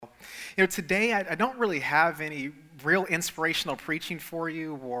Today I don't really have any real inspirational preaching for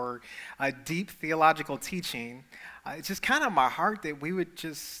you or deep theological teaching. It's just kind of my heart that we would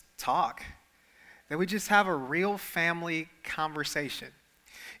just talk, that we just have a real family conversation.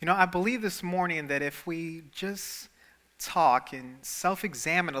 I believe this morning that if we just talk and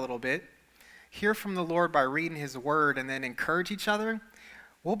self-examine a little bit, hear from the Lord by reading His Word, and then encourage each other,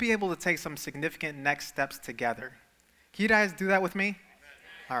 we'll be able to take some significant next steps together. Can you guys do that with me?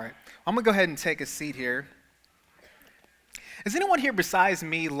 All right. I'm going to go ahead and take a seat here. Is anyone here besides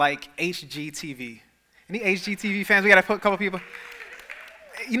me like HGTV? Any HGTV fans? We got a couple people.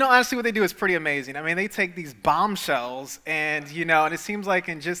 Honestly, what they do is pretty amazing. I mean, they take these bombshells and it seems like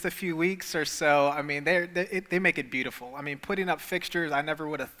in just a few weeks or so, they make it beautiful. Putting up fixtures I never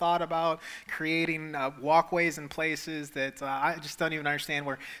would have thought about, creating walkways and places that I just don't even understand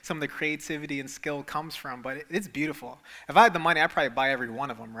where some of the creativity and skill comes from, but it's beautiful. If I had the money, I'd probably buy every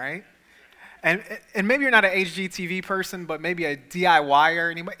one of them, right? And maybe you're not an HGTV person, but maybe a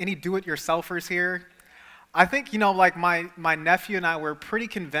DIYer, any do-it-yourselfers here? I think, like my nephew and I were pretty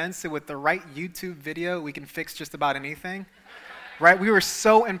convinced that with the right YouTube video, we can fix just about anything, right? We were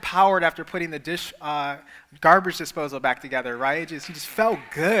so empowered after putting the garbage disposal back together, right? You just felt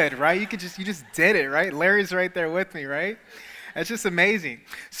good, right? You just did it, right? Larry's right there with me, right? It's just amazing.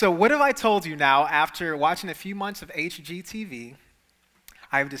 So what have I told you now after watching a few months of HGTV?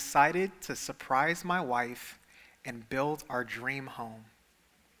 I've decided to surprise my wife and build our dream home.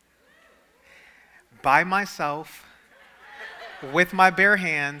 By myself, with my bare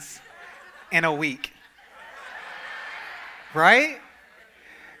hands, in a week. Right?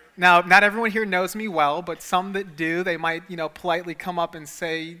 Now, not everyone here knows me well, but some that do, they might, politely come up and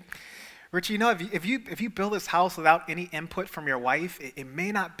say, Richie, if you build this house without any input from your wife, it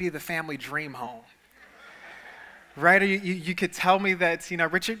may not be the family dream home. Right? Or you could tell me that,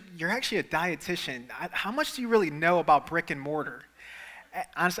 Richard, you're actually a dietitian. How much do you really know about brick and mortar?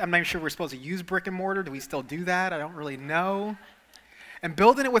 Honestly, I'm not even sure we're supposed to use brick and mortar. Do we still do that? I don't really know. And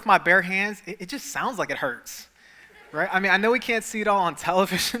building it with my bare hands, it just sounds like it hurts, right? I know we can't see it all on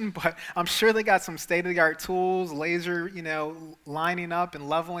television, but I'm sure they got some state-of-the-art tools, laser, lining up and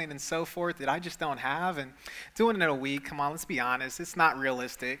leveling and so forth that I just don't have. And doing it in a week, come on, let's be honest, it's not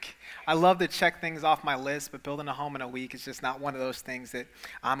realistic. I love to check things off my list, but building a home in a week is just not one of those things that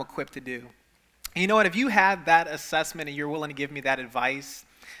I'm equipped to do. And you know what? If you had that assessment and you're willing to give me that advice,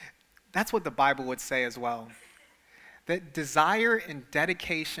 that's what the Bible would say as well. That desire and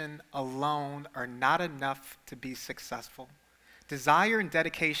dedication alone are not enough to be successful. Desire and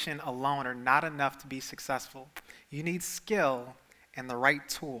dedication alone are not enough to be successful. You need skill and the right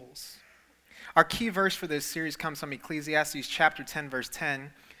tools. Our key verse for this series comes from Ecclesiastes chapter 10, verse 10.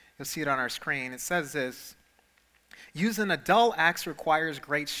 You'll see it on our screen. It says this: using a dull axe requires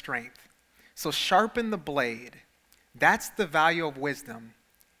great strength. So sharpen the blade. That's the value of wisdom.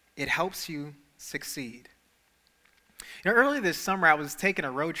 It helps you succeed. Earlier this summer, I was taking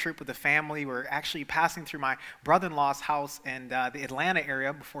a road trip with the family. We were actually passing through my brother-in-law's house in the Atlanta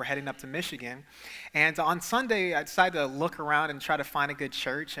area before heading up to Michigan. And on Sunday, I decided to look around and try to find a good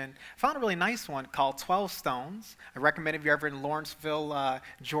church, and found a really nice one called 12 Stones. I recommend if you're ever in Lawrenceville,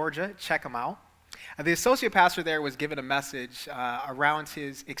 Georgia, check them out. The associate pastor there was given a message around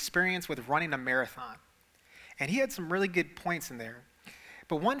his experience with running a marathon. And he had some really good points in there.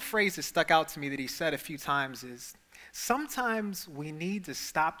 But one phrase that stuck out to me that he said a few times is, sometimes we need to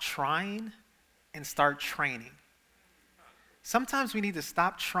stop trying and start training. Sometimes we need to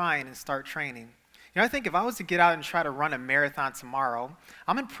stop trying and start training. I think if I was to get out and try to run a marathon tomorrow,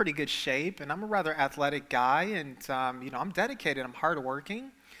 I'm in pretty good shape, and I'm a rather athletic guy, and I'm dedicated, I'm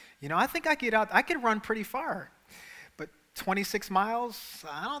hardworking. I think I could run pretty far, but 26 miles,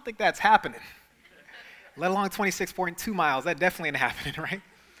 I don't think that's happening. Let alone 26.2 miles, that definitely ain't happening, right?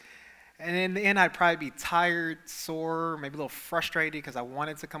 And in the end, I'd probably be tired, sore, maybe a little frustrated because I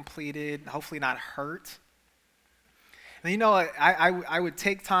wanted to complete it, hopefully not hurt. And I would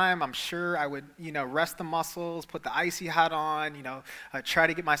take time, I'm sure I would, rest the muscles, put the icy hot on, try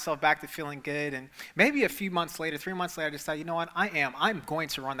to get myself back to feeling good. And maybe a few months later, 3 months later, I decided, I'm going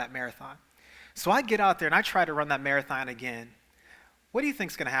to run that marathon. So I get out there and I try to run that marathon again. What do you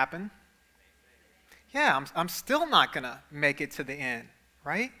think's going to happen? Yeah, I'm still not going to make it to the end,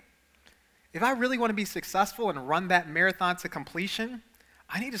 right? If I really want to be successful and run that marathon to completion,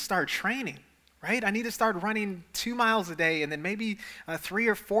 I need to start training. Right? I need to start running 2 miles a day and then maybe 3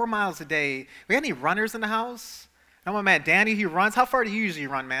 or 4 miles a day. We got any runners in the house? I know my man Danny, he runs. How far do you usually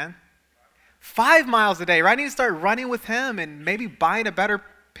run, man? 5 miles a day, right? I need to start running with him and maybe buying a better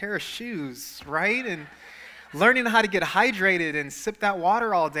pair of shoes, right? And Learning how to get hydrated and sip that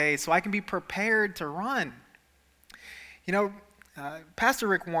water all day so I can be prepared to run. You know, Pastor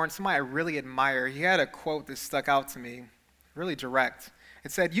Rick Warren, somebody I really admire, he had a quote that stuck out to me, really direct.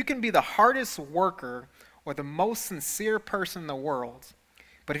 It said, "You can be the hardest worker or the most sincere person in the world,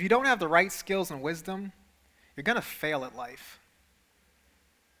 but if you don't have the right skills and wisdom, you're going to fail at life."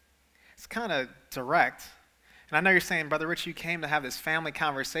 It's kind of direct. And I know you're saying, Brother Rich, you came to have this family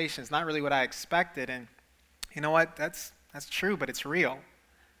conversation. It's not really what I expected. And you know what? That's true, but it's real.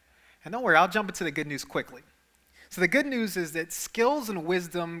 And don't worry, I'll jump into the good news quickly. So the good news is that skills and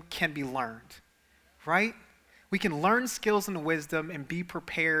wisdom can be learned, right? We can learn skills and wisdom and be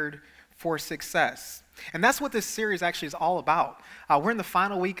prepared for success. And that's what this series actually is all about. We're in the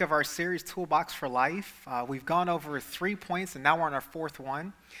final week of our series, Toolbox for Life. We've gone over 3 points, and now we're on our 4th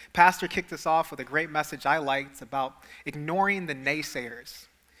one. Pastor kicked us off with a great message I liked about ignoring the naysayers.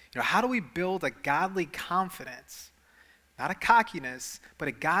 You know, how do we build a godly confidence, not a cockiness, but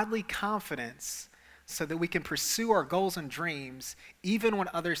a godly confidence so that we can pursue our goals and dreams even when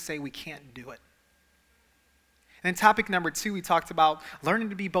others say we can't do it? And then topic number 2, we talked about learning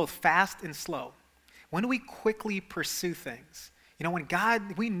to be both fast and slow. When do we quickly pursue things? You know,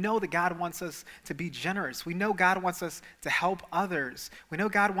 we know that God wants us to be generous. We know God wants us to help others. We know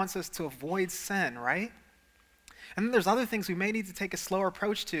God wants us to avoid sin, right? And then there's other things we may need to take a slower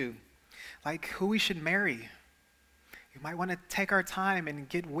approach to, like who we should marry. We might want to take our time and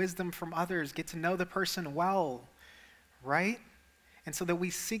get wisdom from others, get to know the person well, right? And so that we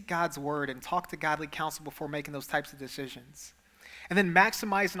seek God's word and talk to godly counsel before making those types of decisions. And then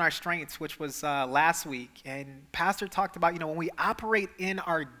maximizing our strengths, which was last week. And Pastor talked about, when we operate in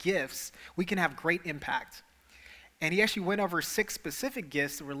our gifts, we can have great impact. And he actually went over 6 specific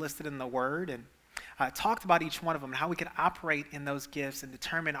gifts that were listed in the word and talked about each one of them and how we could operate in those gifts and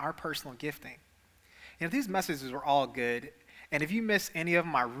determine our personal gifting. These messages were all good. And if you miss any of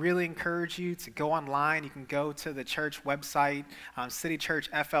them, I really encourage you to go online. You can go to the church website,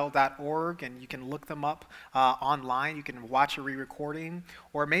 citychurchfl.org, and you can look them up online. You can watch a re-recording.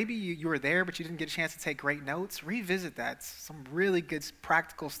 Or maybe you were there, but you didn't get a chance to take great notes. Revisit that. It's some really good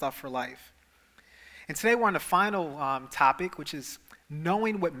practical stuff for life. And today we're on the final topic, which is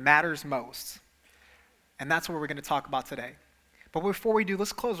knowing what matters most. And that's what we're going to talk about today. But before we do,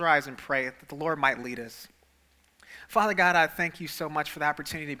 let's close our eyes and pray that the Lord might lead us. Father God, I thank you so much for the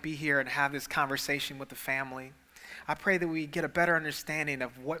opportunity to be here and have this conversation with the family. I pray that we get a better understanding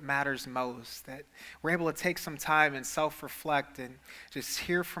of what matters most, that we're able to take some time and self-reflect and just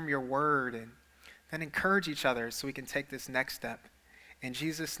hear from your word and then encourage each other so we can take this next step. In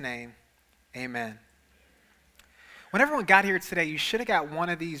Jesus' name, amen. When everyone got here today, you should have got one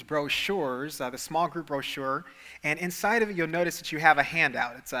of these brochures, the small group brochure, and inside of it, you'll notice that you have a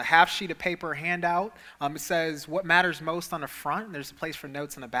handout. It's a half sheet of paper handout. It says what matters most on the front, and there's a place for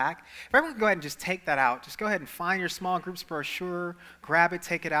notes on the back. If everyone can go ahead and just take that out, just go ahead and find your small groups brochure, grab it,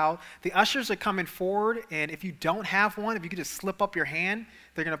 take it out. The ushers are coming forward, and if you don't have one, if you could just slip up your hand,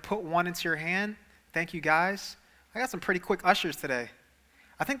 they're going to put one into your hand. Thank you, guys. I got some pretty quick ushers today.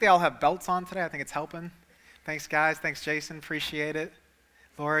 I think they all have belts on today. I think it's helping. Thanks, guys. Thanks, Jason. Appreciate it.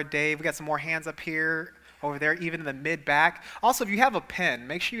 Laura, Dave, we got some more hands up here, over there, even in the mid-back. Also, if you have a pen,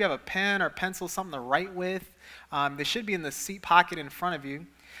 make sure you have a pen or pencil, something to write with. They should be in the seat pocket in front of you.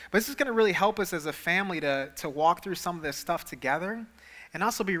 But this is going to really help us as a family to walk through some of this stuff together, and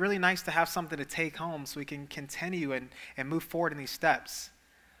also be really nice to have something to take home so we can continue and move forward in these steps.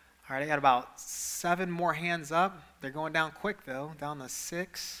 All right, I got about 7 more hands up. They're going down quick, though. Down to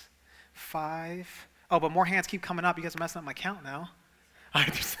 6, 5. Oh, but more hands keep coming up. You guys are messing up my count now.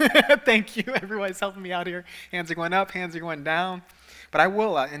 Thank you. Everybody's helping me out here. Hands are going up, hands are going down. But I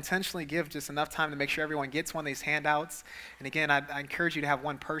will intentionally give just enough time to make sure everyone gets one of these handouts. And again, I encourage you to have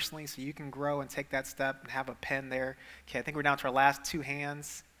one personally so you can grow and take that step and have a pen there. Okay, I think we're down to our last 2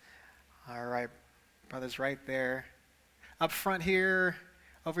 hands. All right, brothers right there. Up front here,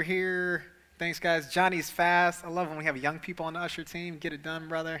 over here. Thanks, guys. Johnny's fast. I love when we have young people on the usher team. Get it done,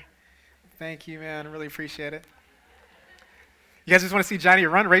 brother. Thank you, man. I really appreciate it. You guys just want to see Johnny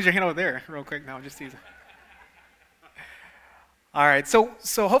run? Raise your hand over there real quick. No, just teasing. All right, so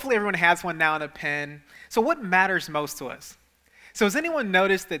hopefully everyone has one now and a pen. So what matters most to us? So has anyone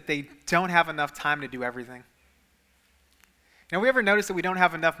noticed that they don't have enough time to do everything? We ever notice that we don't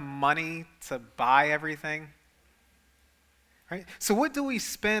have enough money to buy everything? Right? So what do we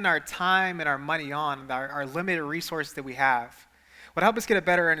spend our time and our money on, our limited resources that we have? What help us get a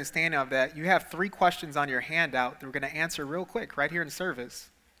better understanding of that, you have 3 questions on your handout that we're going to answer real quick right here in service.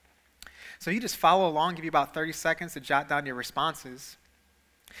 So you just follow along, give you about 30 seconds to jot down your responses.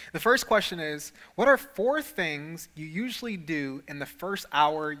 The first question is, what are 4 things you usually do in the first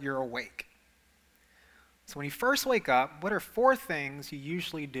hour you're awake? So when you first wake up, what are 4 things you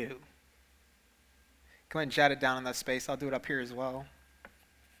usually do? Go ahead and jot it down in that space. I'll do it up here as well.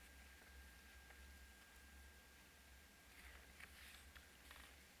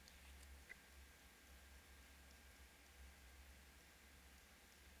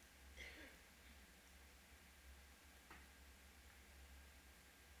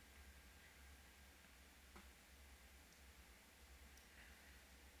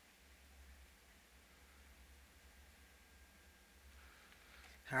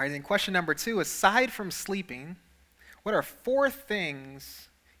 All right, then question number 2, aside from sleeping, what are 4 things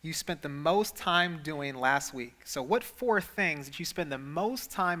you spent the most time doing last week? So what 4 things did you spend the most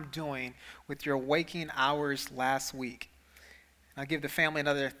time doing with your waking hours last week? I'll give the family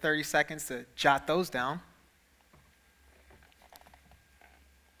another 30 seconds to jot those down.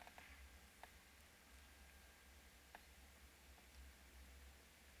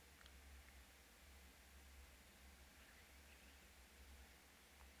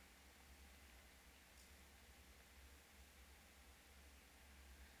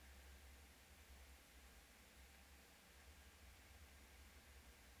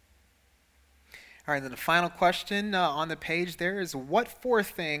 All right, then the final question on the page there is, what 4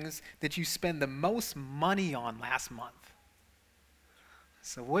 things did you spend the most money on last month?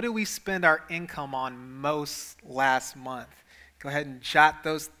 So what did we spend our income on most last month? Go ahead and jot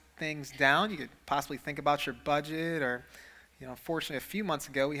those things down. You could possibly think about your budget, or, unfortunately a few months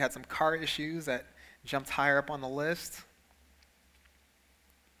ago we had some car issues that jumped higher up on the list.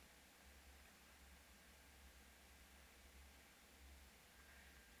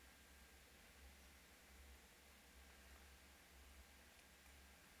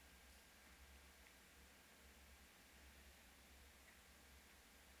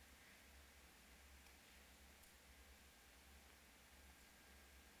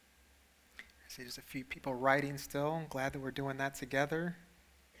 I see just a few people writing still. I'm glad that we're doing that together.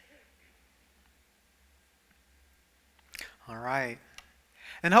 All right.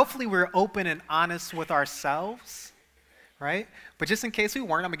 And hopefully we're open and honest with ourselves, right? But just in case we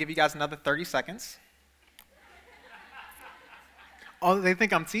weren't, I'm going to give you guys another 30 seconds. Oh, they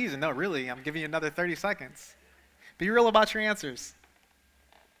think I'm teasing. No, really, I'm giving you another 30 seconds. Be real about your answers.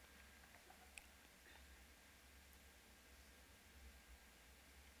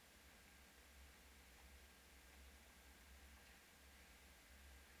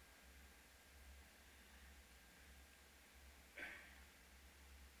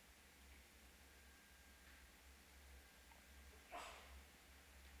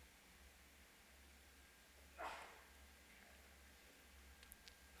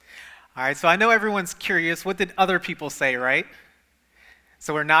 All right, so I know everyone's curious. What did other people say, right?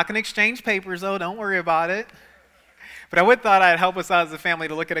 So we're not going to exchange papers, though. Don't worry about it. But I thought I'd help us out as a family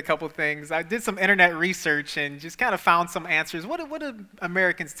to look at a couple things. I did some internet research and just kind of found some answers. What do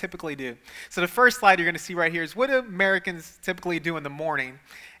Americans typically do? So the first slide you're going to see right here is, what do Americans typically do in the morning?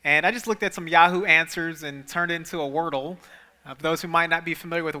 And I just looked at some Yahoo answers and turned it into a Wordle. For those who might not be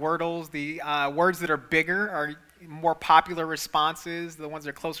familiar with Wordles, the words that are bigger are more popular responses, the ones that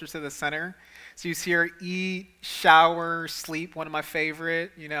are closer to the center. So you see here, eat, shower, sleep, one of my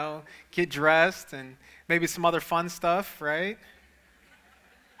favorite, get dressed, and maybe some other fun stuff, right?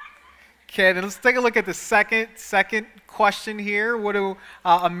 Okay, then let's take a look at the second question here. What do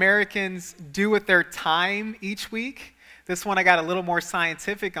Americans do with their time each week? This one I got a little more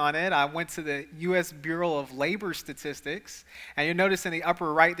scientific on it. I went to the U.S. Bureau of Labor Statistics, and you'll notice in the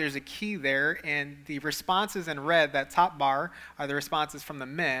upper right there's a key there, and the responses in red, that top bar, are the responses from the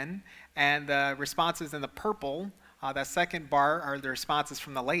men, and the responses in the purple, that second bar, are the responses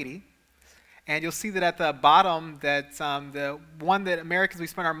from the lady. And you'll see that at the bottom that the one that Americans we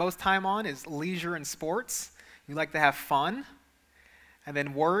spend our most time on is leisure and sports. We like to have fun. And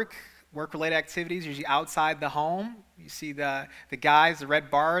then work-related activities, usually outside the home. You see the guys, the red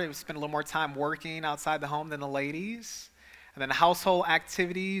bar, they spend a little more time working outside the home than the ladies. And then household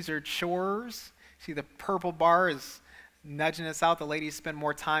activities or chores. See the purple bar is nudging us out. The ladies spend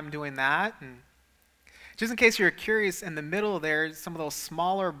more time doing that. And just in case you're curious, in the middle there, some of those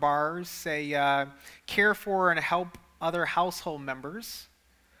smaller bars say care for and help other household members,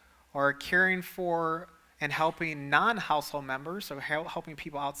 or caring for and helping non-household members, so helping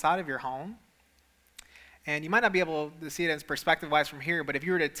people outside of your home. And you might not be able to see it as perspective-wise from here, but if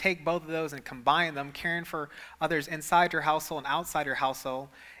you were to take both of those and combine them, caring for others inside your household and outside your household,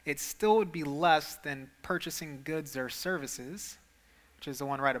 it still would be less than purchasing goods or services, which is the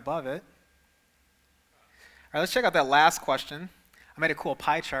one right above it. All right, let's check out that last question. I made a cool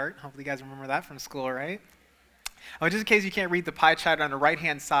pie chart. Hopefully you guys remember that from school, right? Oh, just in case you can't read the pie chart, on the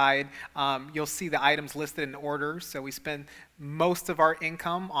right-hand side, you'll see the items listed in order. So we spend most of our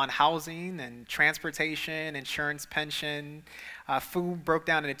income on housing and transportation, insurance, pension. Food broke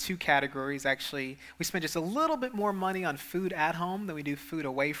down into two categories, actually. We spend just a little bit more money on food at home than we do food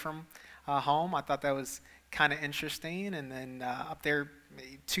away from home. I thought that was kind of interesting. And then up there,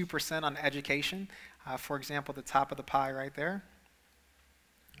 2% on education. For example, the top of the pie right there.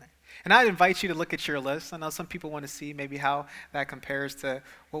 And I'd invite you to look at your list. I know some people want to see maybe how that compares to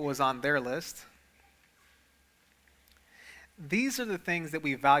what was on their list. These are the things that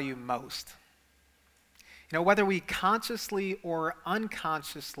we value most. You know, whether we consciously or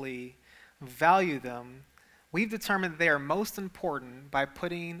unconsciously value them, we've determined they are most important by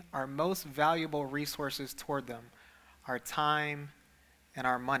putting our most valuable resources toward them, our time and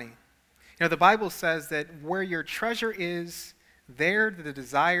our money. You know, the Bible says that where your treasure is, there the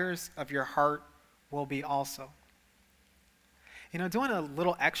desires of your heart will be also. You know, doing a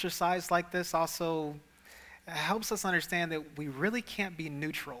little exercise like this also helps us understand that we really can't be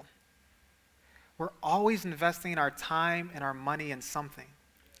neutral. We're always investing our time and our money in something.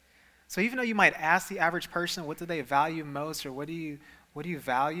 So even though you might ask the average person, what do they value most, or what do you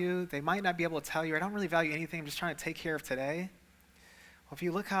value? They might not be able to tell you, I don't really value anything, I'm just trying to take care of today. Well, if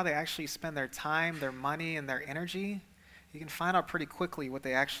you look how they actually spend their time, their money, and their energy, you can find out pretty quickly what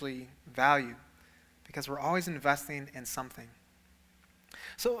they actually value, because we're always investing in something.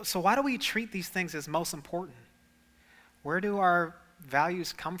 So why do we treat these things as most important? Where do our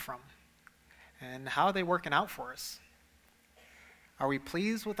values come from? And how are they working out for us? Are we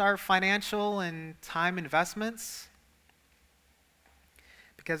pleased with our financial and time investments?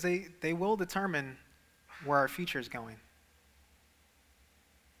 Because they will determine where our future is going.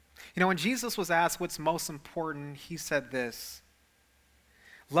 You know, when Jesus was asked what's most important, he said this: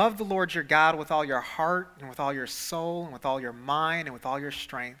 love the Lord your God with all your heart and with all your soul and with all your mind and with all your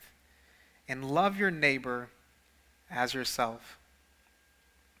strength, and love your neighbor as yourself.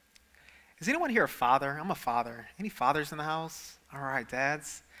 Is anyone here a father? I'm a father. Any fathers in the house? All right,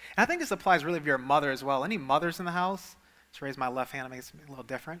 dads. And I think this applies really if you're a mother as well. Any mothers in the house? Let's raise my left hand, it makes it a little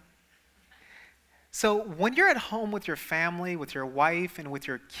different. So when you're at home with your family, with your wife, and with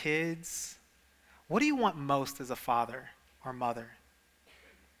your kids, what do you want most as a father or mother?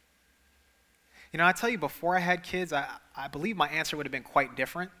 You know, I tell you, before I had kids, I believe my answer would have been quite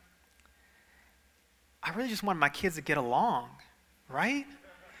different. I really just wanted my kids to get along, right?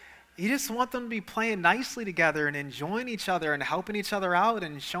 You just want them to be playing nicely together and enjoying each other and helping each other out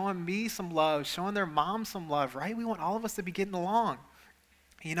and showing me some love, showing their mom some love, right? We want all of us to be getting along.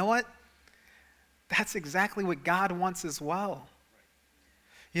 You know what? That's exactly what God wants as well.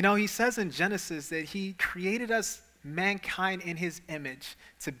 You know, he says in Genesis that he created us, mankind, in his image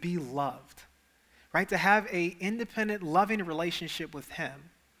to be loved, right? To have an independent, loving relationship with him.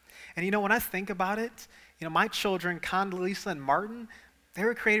 And you know, when I think about it, you know, my children, Condoleezza and Martin, they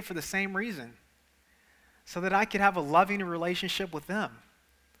were created for the same reason, so that I could have a loving relationship with them.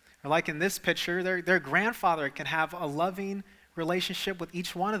 Or like in this picture, their grandfather can have a loving relationship with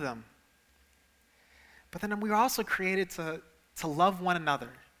each one of them. But then we were also created to love one another.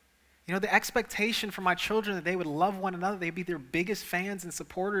 You know, the expectation for my children that they would love one another, they'd be their biggest fans and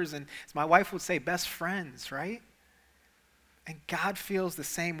supporters, and as my wife would say, best friends, right? And God feels the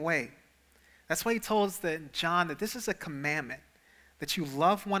same way. That's why he told us that in John that this is a commandment, that you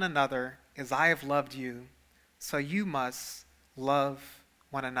love one another as I have loved you, so you must love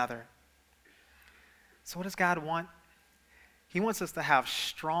one another. So what does God want? He wants us to have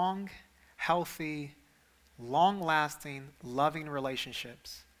strong, healthy, long-lasting, loving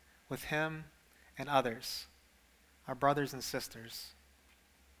relationships with him and others, our brothers and sisters.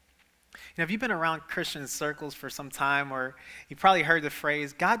 You know, if you've been around Christian circles for some time, or you've probably heard the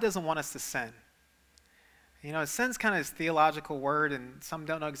phrase, God doesn't want us to sin. You know, sin's kind of this theological word, and some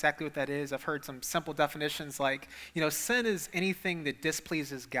don't know exactly what that is. I've heard some simple definitions like, you know, sin is anything that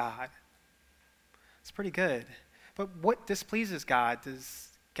displeases God. It's pretty good. But what displeases God? Does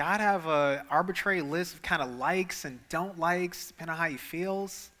God have an arbitrary list of kind of likes and don't likes, depending on how he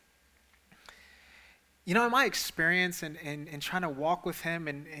feels? You know, in my experience and trying to walk with him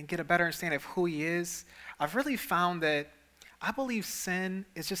and get a better understanding of who he is, I've really found that I believe sin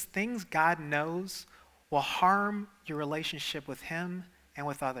is just things God knows will harm your relationship with him and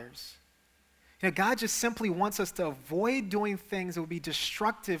with others. You know, God just simply wants us to avoid doing things that would be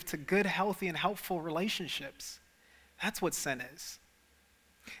destructive to good, healthy, and helpful relationships. That's what sin is.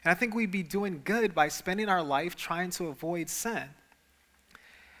 And I think we'd be doing good by spending our life trying to avoid sin.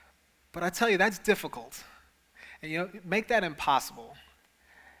 But I tell you, that's difficult. and make that impossible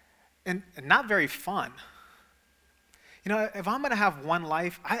and not very fun. If I'm going to have one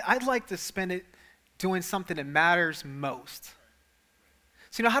life, I'd like to spend it doing something that matters most.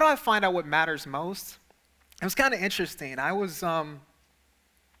 So, how do I find out what matters most? It was kind of interesting. I was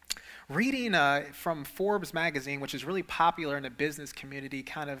reading from Forbes magazine, which is really popular in the business community,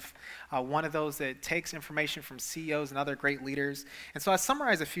 kind of one of those that takes information from CEOs and other great leaders. And so I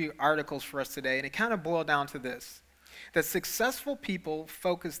summarized a few articles for us today, and it kind of boiled down to this: that successful people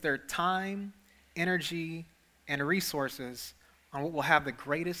focus their time, energy, and resources on what will have the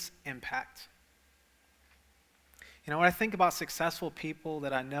greatest impact. When I think about successful people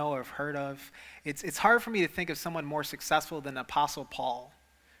that I know or have heard of, it's hard for me to think of someone more successful than Apostle Paul,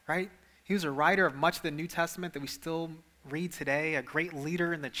 right? He was a writer of much of the New Testament that we still read today, a great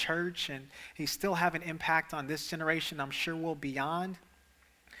leader in the church, and he still have an impact on this generation, I'm sure will beyond.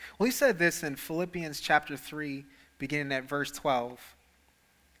 Well, he said this in Philippians chapter 3, beginning at verse 12.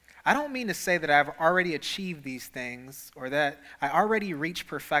 I don't mean to say that I've already achieved these things or that I already reached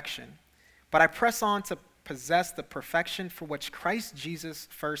perfection, but I press on to possess the perfection for which Christ Jesus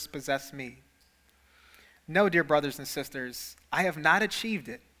first possessed me. No, dear brothers and sisters, I have not achieved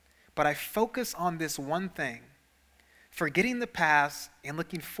it, but I focus on this one thing, forgetting the past and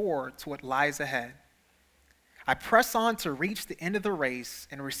looking forward to what lies ahead. I press on to reach the end of the race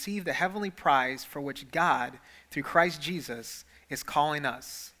and receive the heavenly prize for which God, through Christ Jesus, is calling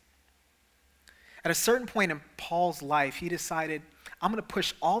us. At a certain point in Paul's life, he decided, I'm going to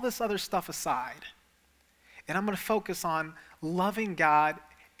push all this other stuff aside, and I'm going to focus on loving God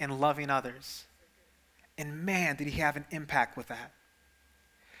and loving others. And man, did he have an impact with that.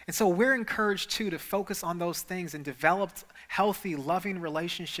 And so we're encouraged, too, to focus on those things and develop healthy, loving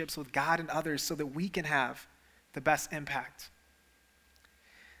relationships with God and others so that we can have the best impact.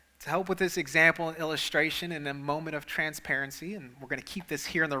 To help with this example and illustration in a moment of transparency, and we're going to keep this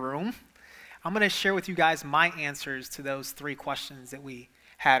here in the room, I'm going to share with you guys my answers to those 3 questions that we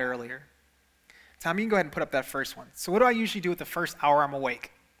had earlier. Tom, you can go ahead and put up that first one. So what do I usually do with the first hour I'm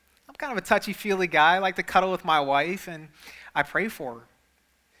awake? I'm kind of a touchy-feely guy. I like to cuddle with my wife, and I pray for her.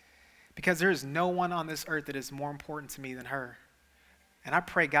 Because there is no one on this earth that is more important to me than her. And I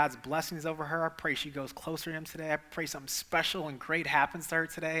pray God's blessings over her. I pray she goes closer to him today. I pray something special and great happens to her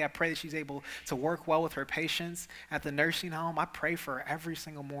today. I pray that she's able to work well with her patients at the nursing home. I pray for her every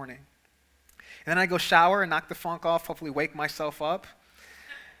single morning. And then I go shower and knock the funk off, hopefully wake myself up.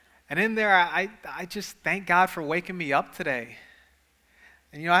 And in there, I just thank God for waking me up today.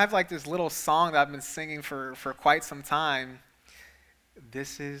 And I have like this little song that I've been singing for quite some time.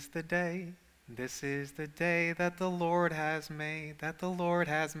 This is the day that the Lord has made,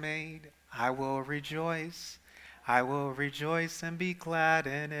 I will rejoice and be glad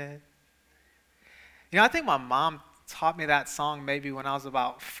in it. I think my mom taught me that song maybe when I was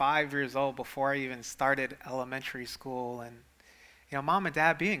about 5 years old, before I even started elementary school. And Mom and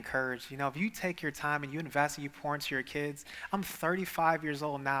Dad, be encouraged. If you take your time and you invest and you pour into your kids, I'm 35 years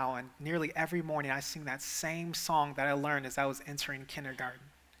old now, and nearly every morning I sing that same song that I learned as I was entering kindergarten.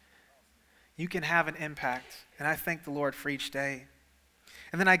 You can have an impact, and I thank the Lord for each day.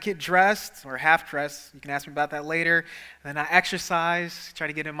 And then I get dressed, or half dressed. You can ask me about that later. And then I exercise, try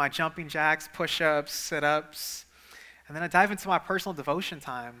to get in my jumping jacks, push-ups, sit-ups. And then I dive into my personal devotion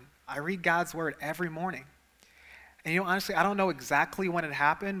time. I read God's word every morning. And honestly, I don't know exactly when it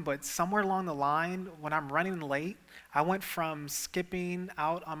happened, but somewhere along the line, when I'm running late, I went from skipping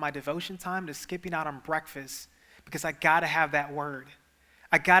out on my devotion time to skipping out on breakfast, because I got to have that word.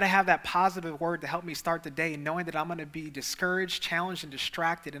 I got to have that positive word to help me start the day, knowing that I'm going to be discouraged, challenged, and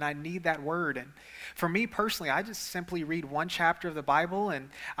distracted, and I need that word. And for me personally, I just simply read one chapter of the Bible, and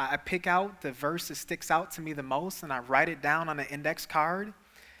I pick out the verse that sticks out to me the most, and I write it down on an index card,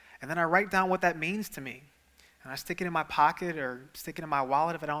 and then I write down what that means to me. And I stick it in my pocket or stick it in my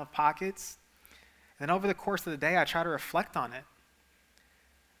wallet if I don't have pockets. And then over the course of the day, I try to reflect on it.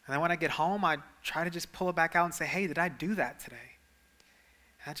 And then when I get home, I try to just pull it back out and say, hey, did I do that today?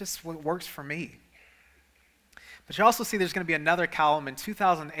 And that's just what works for me. But you also see there's going to be another column in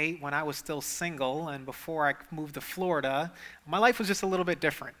 2008 when I was still single and before I moved to Florida. My life was just a little bit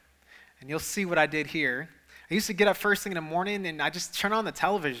different. And you'll see what I did here. I used to get up first thing in the morning and I just turn on the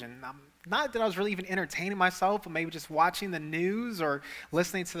television. Not that I was really even entertaining myself, but maybe just watching the news or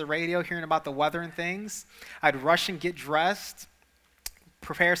listening to the radio, hearing about the weather and things. I'd rush and get dressed,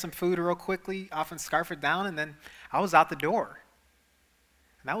 prepare some food real quickly, often scarf it down, and then I was out the door.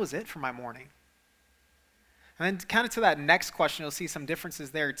 And that was it for my morning. And then kind of to that next question, you'll see some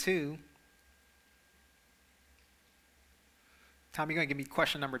differences there too. Tom, you going to give me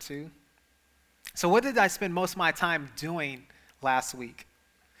question number 2? So what did I spend most of my time doing last week?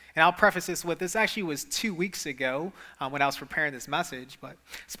 And I'll preface this with, this actually was 2 weeks ago when I was preparing this message, but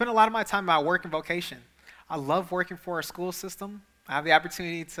I spent a lot of my time in my work and vocation. I love working for a school system. I have the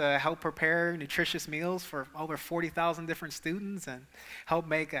opportunity to help prepare nutritious meals for over 40,000 different students and help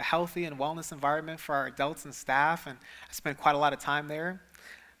make a healthy and wellness environment for our adults and staff, and I spend quite a lot of time there.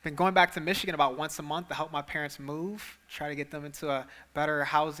 I've been going back to Michigan about once a month to help my parents move, try to get them into a better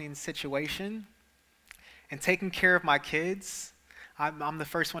housing situation, and taking care of my kids. I'm the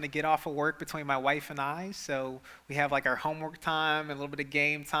first one to get off of work between my wife and I, so we have like our homework time and a little bit of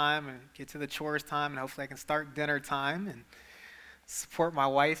game time and get to the chores time, and hopefully I can start dinner time and support my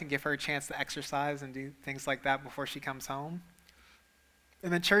wife and give her a chance to exercise and do things like that before she comes home.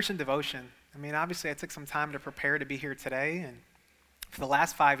 And then church and devotion. I mean, obviously I took some time to prepare to be here today, and for the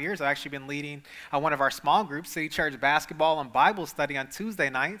last 5 years I've actually been leading one of our small groups, City Church basketball and Bible study on Tuesday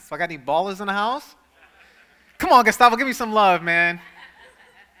nights. So I got any ballers in the house? Come on, Gustavo, give me some love, man.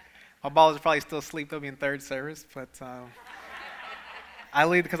 My ballers are probably still asleep. They'll be in third service, but I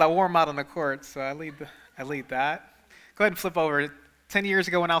lead because I wore them out on the court, so I lead that. Go ahead and flip over. 10 years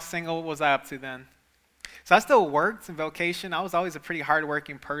ago when I was single, what was I up to then? So I still worked in vocation. I was always a pretty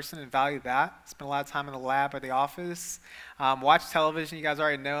hardworking person and valued that. Spent a lot of time in the lab or the office. Watched television. You guys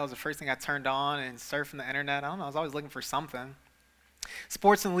already know it was the first thing I turned on, and surfing the internet. I don't know. I was always looking for something.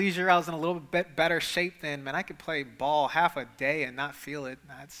 Sports and leisure, I was in a little bit better shape then. Man, I could play ball half a day and not feel it.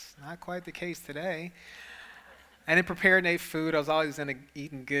 That's not quite the case today. And in prepared and ate food, I was always into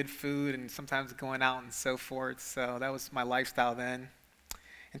eating good food and sometimes going out and so forth. So that was my lifestyle then.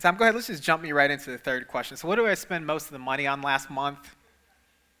 And Tom, go ahead. Let's just jump me right into the third question. So what do I spend most of the money on last month?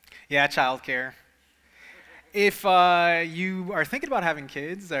 Yeah, childcare. If you are thinking about having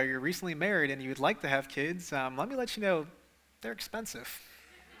kids or you're recently married and you would like to have kids, let me let you know they're expensive.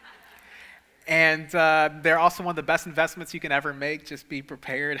 And they're also one of the best investments you can ever make. Just be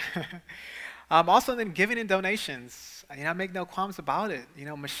prepared. Also, then giving and donations. I make no qualms about it.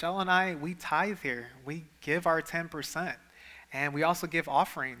 Michelle and I, we tithe here. We give our 10%. And we also give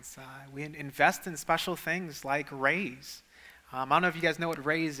offerings. We invest in special things like Raise. I don't know if you guys know what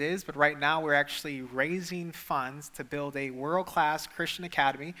Raise is, but right now we're actually raising funds to build a world-class Christian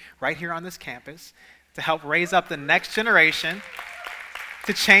academy right here on this campus to help raise up the next generation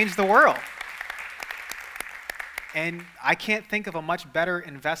to change the world. And I can't think of a much better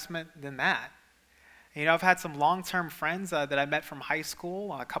investment than that. I've had some long-term friends that I met from high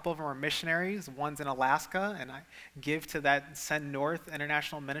school. A couple of them are missionaries. One's in Alaska, and I give to that Send North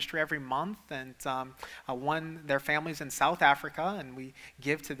International Ministry every month. And their family's in South Africa, and we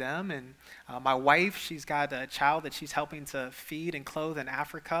give to them. And my wife, she's got a child that she's helping to feed and clothe in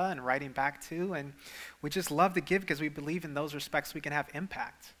Africa and writing back to. And we just love to give because we believe in those respects we can have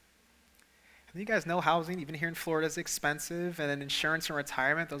impact. And you guys know housing, even here in Florida, is expensive, and then insurance and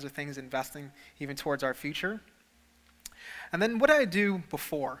retirement, those are things investing even towards our future. And then what did I do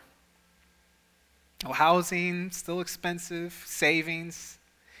before? Housing, still expensive, savings.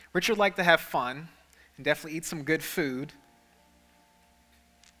 Richard liked to have fun and definitely eat some good food.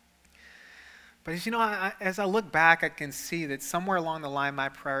 But as I look back, I can see that somewhere along the line, my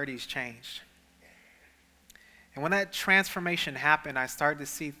priorities changed. And when that transformation happened, I started to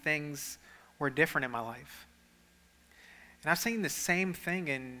see things were different in my life. And I've seen the same thing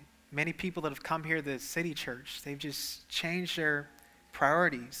in many people that have come here to the City Church. They've just changed their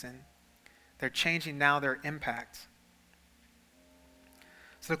priorities, and they're changing now their impact.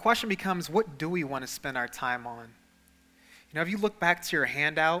 So the question becomes, what do we want to spend our time on? If you look back to your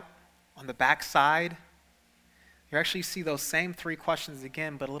handout on the back side, you actually see those same three questions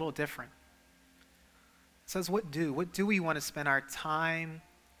again, but a little different. It says, what do we want to spend our time,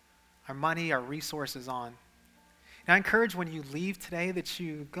 our money, our resources on? And I encourage when you leave today that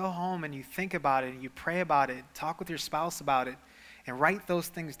you go home and you think about it and you pray about it, talk with your spouse about it, and write those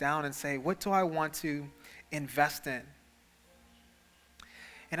things down and say, what do I want to invest in?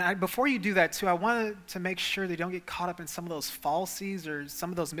 And before you do that too, I wanted to make sure that you don't get caught up in some of those falsies or some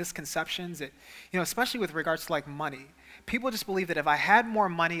of those misconceptions that, especially with regards to like money. People just believe that if I had more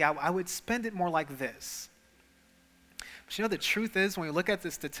money, I would spend it more like this. But the truth is, when we look at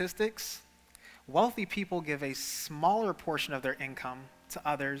the statistics, wealthy people give a smaller portion of their income to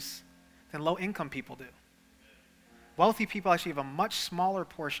others than low-income people do. Wealthy people actually have a much smaller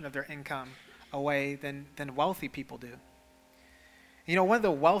portion of their income away than wealthy people do. One of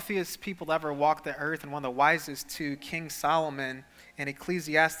the wealthiest people to ever walk the earth and one of the wisest too, King Solomon in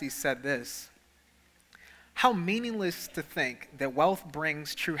Ecclesiastes said this: "How meaningless to think that wealth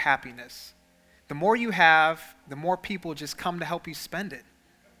brings true happiness. The more you have, the more people just come to help you spend it."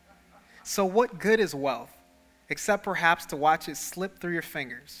 So what good is wealth, except perhaps to watch it slip through your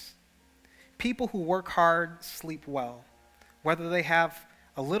fingers? People who work hard sleep well, whether they have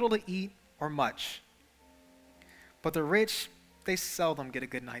a little to eat or much. But the rich, they seldom get a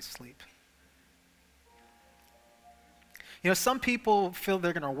good night's sleep. You know, some people feel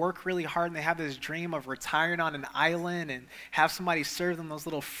they're going to work really hard and they have this dream of retiring on an island and have somebody serve them those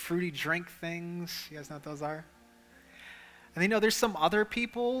little fruity drink things. You guys know what those are? And you know, there's some other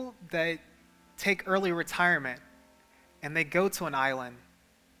people that take early retirement and they go to an island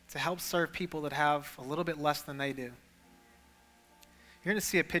to help serve people that have a little bit less than they do. You're going to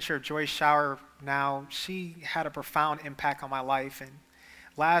see a picture of Joyce Shower now. She had a profound impact on my life, and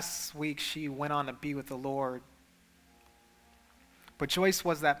last week she went on to be with the Lord. But Joyce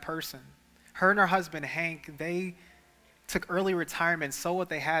was that person. Her and her husband, Hank, they took early retirement, sold what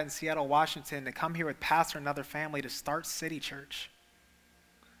they had in Seattle, Washington, to come here with pastor and another family to start City Church.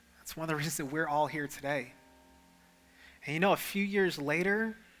 That's one of the reasons that we're all here today. And you know, a few years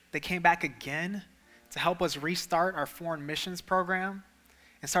later, they came back again to help us restart our foreign missions program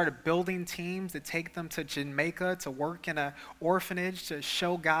and started building teams that take them to Jamaica to work in an orphanage to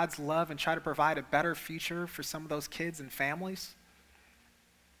show God's love and try to provide a better future for some of those kids and families.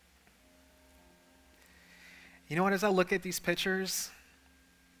 You know what, as I look at these pictures,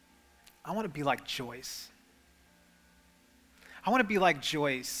 I want to be like Joyce. I want to be like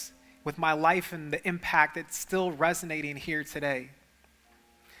Joyce with my life and the impact that's still resonating here today.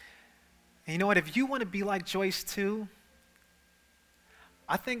 And you know what, if you want to be like Joyce too,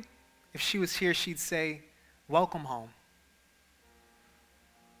 I think if she was here, she'd say, welcome home.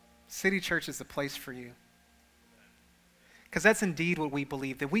 City Church is the place for you. Because that's indeed what we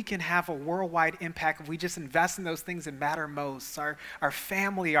believe, that we can have a worldwide impact if we just invest in those things that matter most, our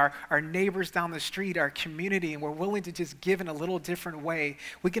family, our neighbors down the street, our community, and we're willing to just give in a little different way.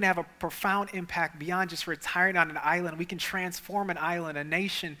 We can have a profound impact beyond just retiring on an island. We can transform an island, a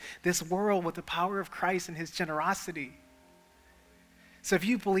nation, this world with the power of Christ and his generosity. So if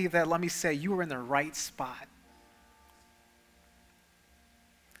you believe that, let me say, you are in the right spot.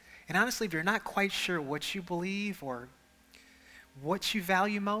 And honestly, if you're not quite sure what you believe or what you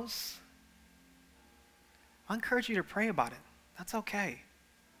value most, I encourage you to pray about it. That's okay.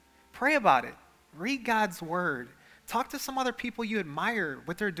 Pray about it. Read God's word. Talk to some other people you admire,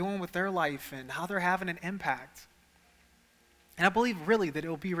 what they're doing with their life and how they're having an impact. And I believe really that it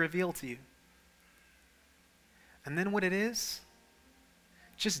will be revealed to you. And then what it is,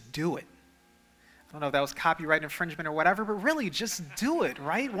 just do it. I don't know if that was copyright infringement or whatever, but really just do it,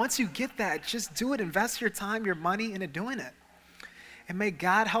 right? Once you get that, just do it. Invest your time, your money into doing it. And may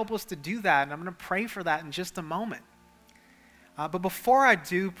God help us to do that. And I'm going to pray for that in just a moment. But before I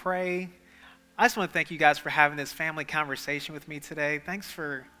do pray, I just want to thank you guys for having this family conversation with me today. Thanks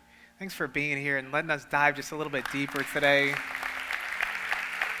for being here and letting us dive just a little bit deeper today.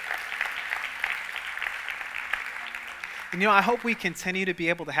 And, you know, I hope we continue to be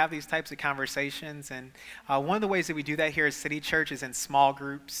able to have these types of conversations. And one of the ways that we do that here at City Church is in small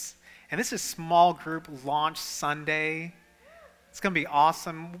groups. And this is small group launch Sunday. It's going to be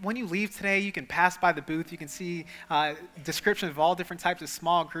awesome. When you leave today, you can pass by the booth. You can see descriptions of all different types of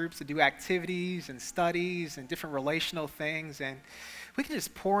small groups that do activities and studies and different relational things. And we can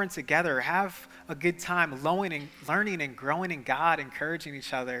just pour in together, have a good time learning and growing in God, encouraging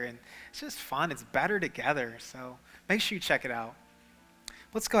each other. And it's just fun. It's better together. So make sure you check it out.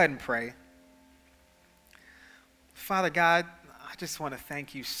 Let's go ahead and pray. Father God, I just want to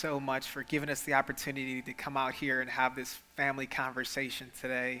thank you so much for giving us the opportunity to come out here and have this family conversation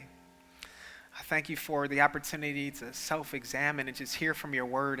today. I thank you for the opportunity to self-examine and just hear from your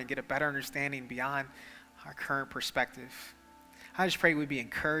word and get a better understanding beyond our current perspective. I just pray we'd be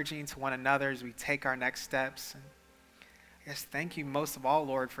encouraging to one another as we take our next steps. And I guess thank you most of all,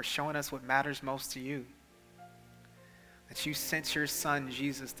 Lord, for showing us what matters most to you. That you sent your son,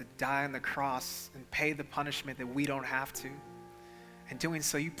 Jesus, to die on the cross and pay the punishment that we don't have to. In doing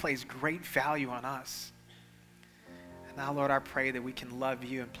so, you place great value on us. And now, Lord, I pray that we can love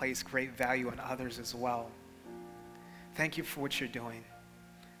you and place great value on others as well. Thank you for what you're doing.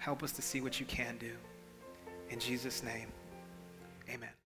 Help us to see what you can do. In Jesus' name, amen.